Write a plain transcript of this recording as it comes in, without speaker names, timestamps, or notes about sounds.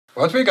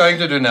What we're going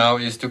to do now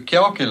is to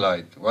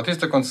calculate what is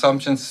the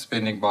consumption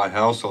spending by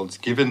households,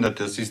 given that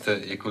this is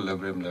the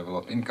equilibrium level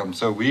of income.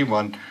 So we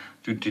want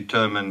to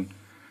determine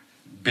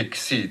big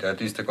C, that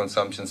is the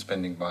consumption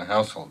spending by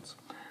households.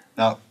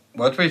 Now,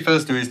 what we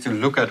first do is to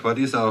look at what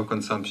is our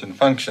consumption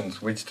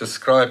functions, which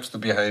describes the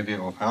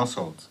behavior of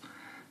households.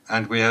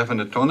 And we have an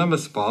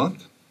autonomous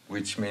part,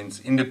 which means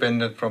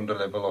independent from the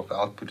level of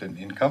output and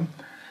income.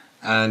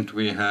 And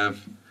we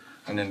have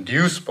an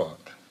induced part,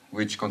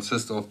 which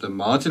consists of the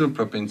marginal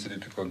propensity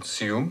to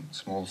consume,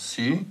 small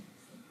c,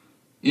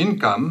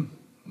 income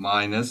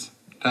minus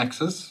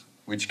taxes,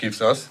 which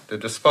gives us the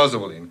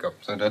disposable income.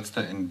 So that's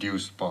the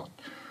induced part.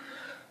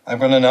 I'm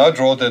going to now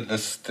draw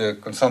the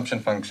consumption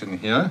function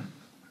here,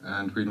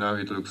 and we know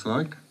it looks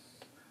like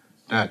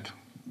that,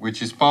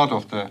 which is part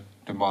of the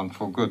demand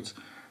for goods.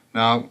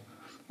 Now,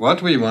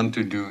 what we want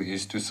to do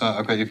is to say,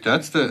 okay, if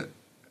that's the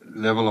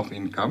level of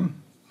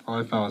income,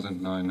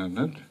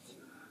 5,900,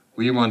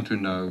 we want to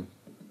know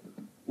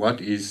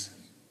what is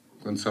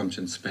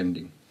consumption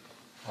spending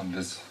on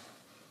this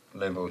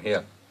level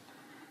here.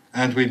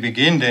 And we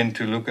begin then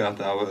to look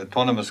at our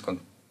autonomous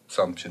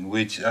consumption,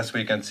 which, as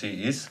we can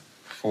see, is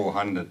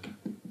 400.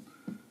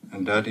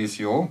 And that is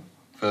your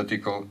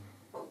vertical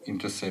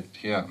intercept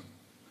here.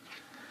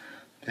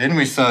 Then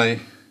we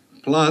say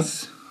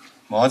plus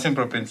margin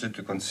propensity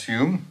to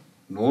consume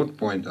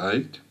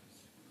 0.8,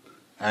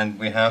 and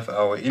we have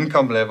our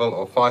income level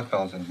of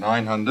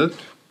 5,900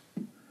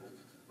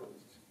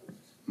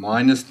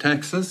 minus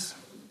taxes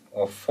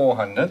of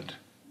 400.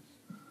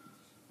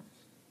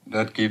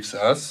 That gives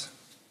us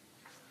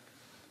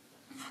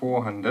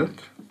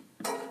 400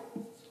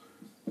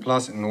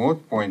 plus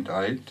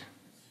 0.8,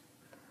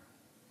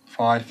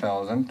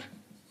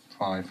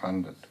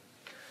 5,500.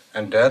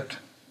 And that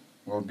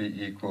will be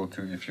equal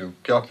to, if you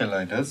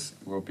calculate this,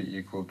 will be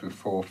equal to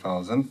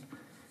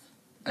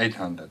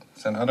 4,800.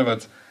 So in other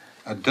words,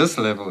 at this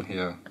level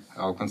here,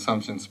 our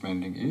consumption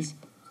spending is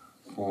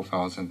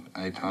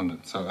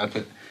 4,800. So at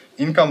the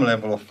income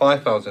level of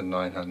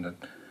 5,900,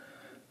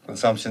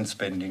 consumption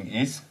spending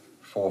is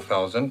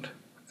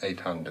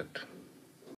 4,800.